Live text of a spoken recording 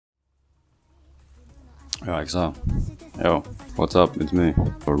Alright, so, yo, what's up? It's me.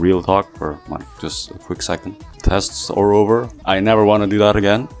 For real talk, for like just a quick second. Tests are over. I never want to do that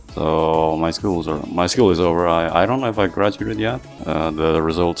again. So my school is over. I don't know if I graduated yet. The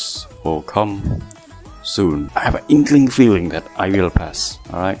results will come soon. I have an inkling feeling that I will pass.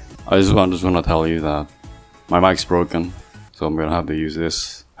 Alright. I just want to tell you that my mic's broken, so I'm gonna have to use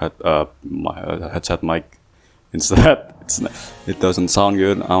this headset mic instead. It doesn't sound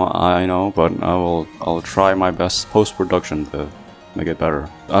good, I know, but I'll try my best post-production to make it better.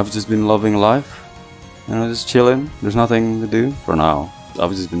 I've just been loving life, you know, just chilling. There's nothing to do for now.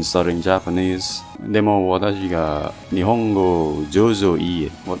 I've just been studying Japanese. でも私が日本語上手い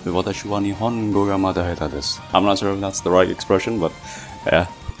い。私は日本語がまだ下手です。I'm not sure if that's the right expression, but yeah.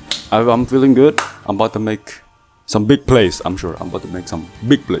 I'm feeling good. I'm about to make some big plays. I'm sure I'm about to make some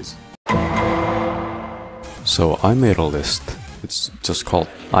big plays. So I made a list. It's just called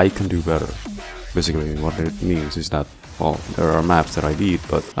I Can Do Better. Basically what it means is that, well, there are maps that I beat,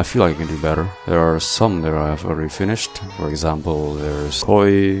 but I feel like I can do better. There are some that I have already finished. For example, there's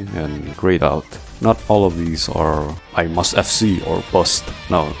Koi and Grayed Out. Not all of these are I must FC or bust.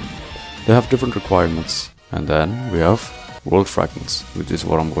 No, they have different requirements. And then we have World Fragments, which is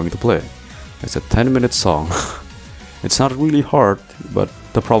what I'm going to play. It's a 10-minute song. It's not really hard, but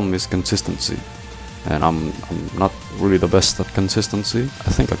the problem is consistency. And I'm not really the best at consistency.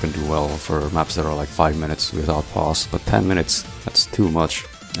 I think I can do well for maps that are like 5 minutes without pause, but 10 minutes, that's too much.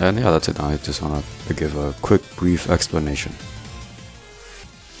 And yeah, that's it. I just wanted to give a quick, brief explanation.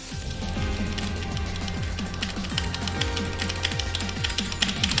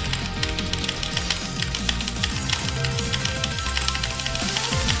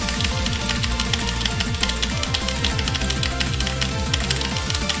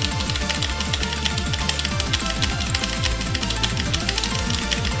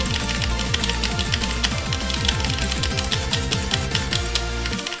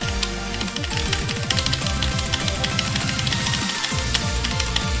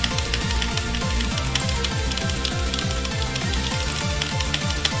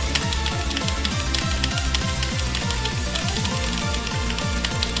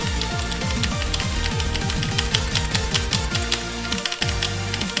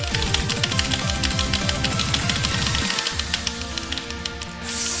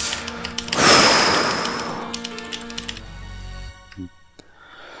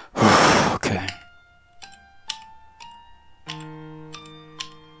 Okay.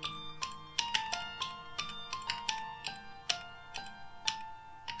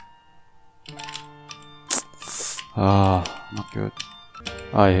 Not good.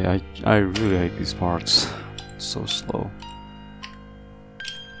 I really hate these parts. It's so slow.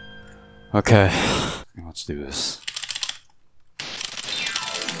 Okay, let's do this.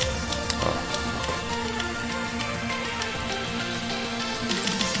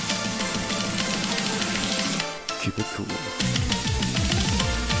 Keep it cool.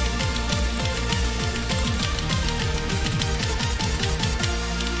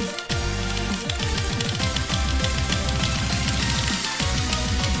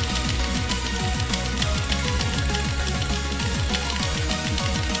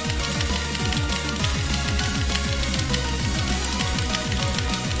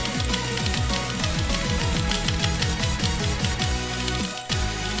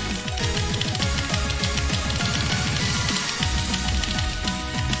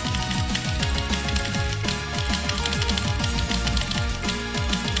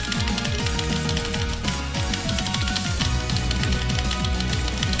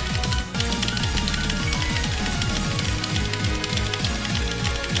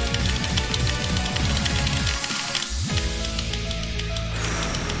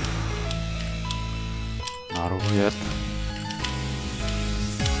 Not over yet.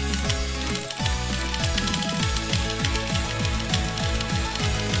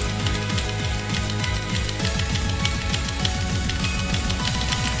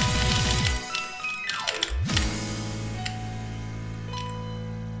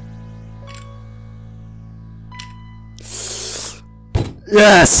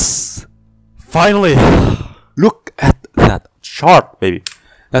 Yes! Finally! Look at that chart, baby.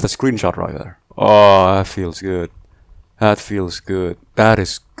 That's a screenshot right there. Oh, that feels good. That feels good. That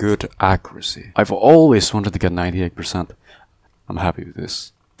is good accuracy. I've always wanted to get 98%. I'm happy with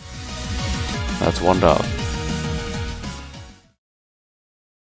this. That's one down.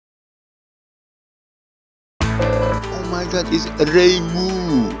 Oh my god, it's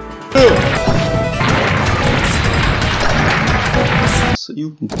Reimu! So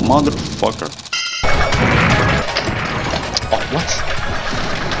you motherfucker. Oh, what?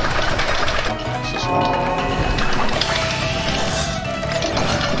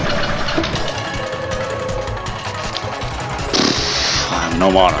 no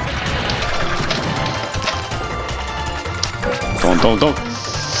mana. Don't.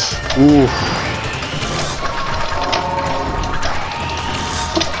 Ooh.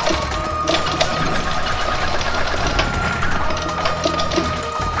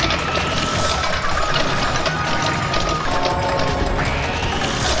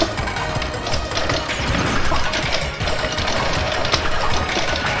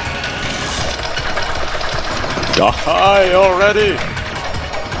 Die already!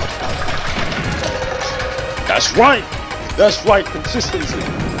 That's right! That's right, consistency!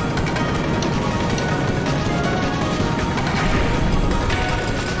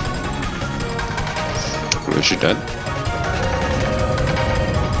 Is she dead?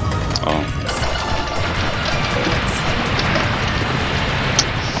 Oh.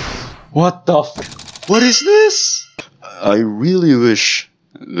 What the f- What is this? I really wish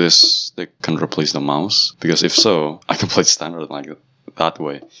this stick can replace the mouse, because if so, I can play standard like that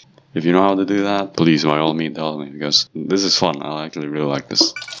way. If you know how to do that, please by all means tell me, because this is fun. I actually really like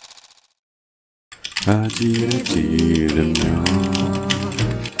this. I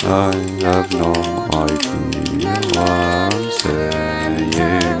have no idea what I'm saying.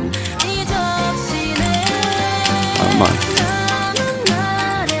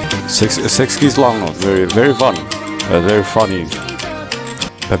 Six keys long note, very fun, very funny.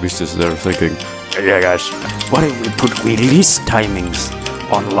 Peppy's just there thinking, Yeah guys, what if we put release timings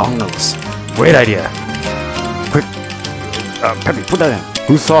on long notes? Great idea. Quick, Peppy, put that in.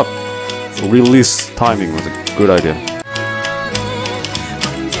 who thought release timing was a good idea?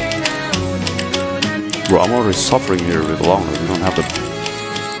 Bro, I'm already suffering here with long notes. You don't have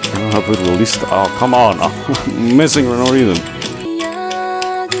to release. Oh, come on! I'm missing for no reason.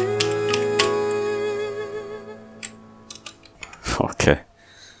 Okay.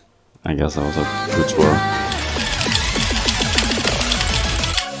 I guess that was a good score.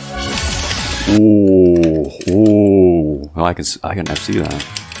 Ooh. Well, I can FC that.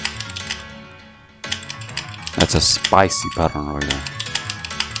 That's a spicy pattern right there.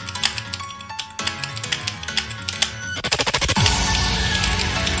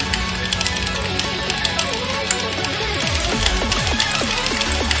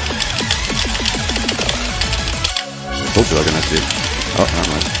 Hopefully I can FC it. Oh, never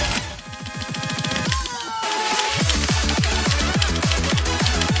mind.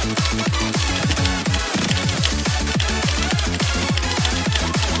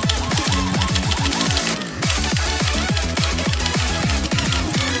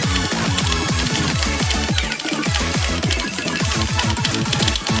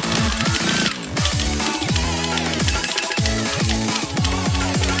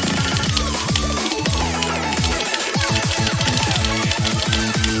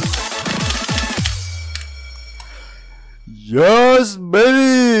 Yes,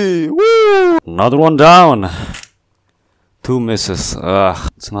 baby! Woo! Another one down. 2 misses.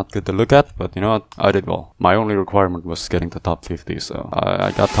 It's not good to look at, but you know what? I did well. My only requirement was getting to top 50, so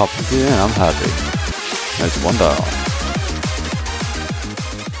I got top 50 and I'm happy. Nice one down.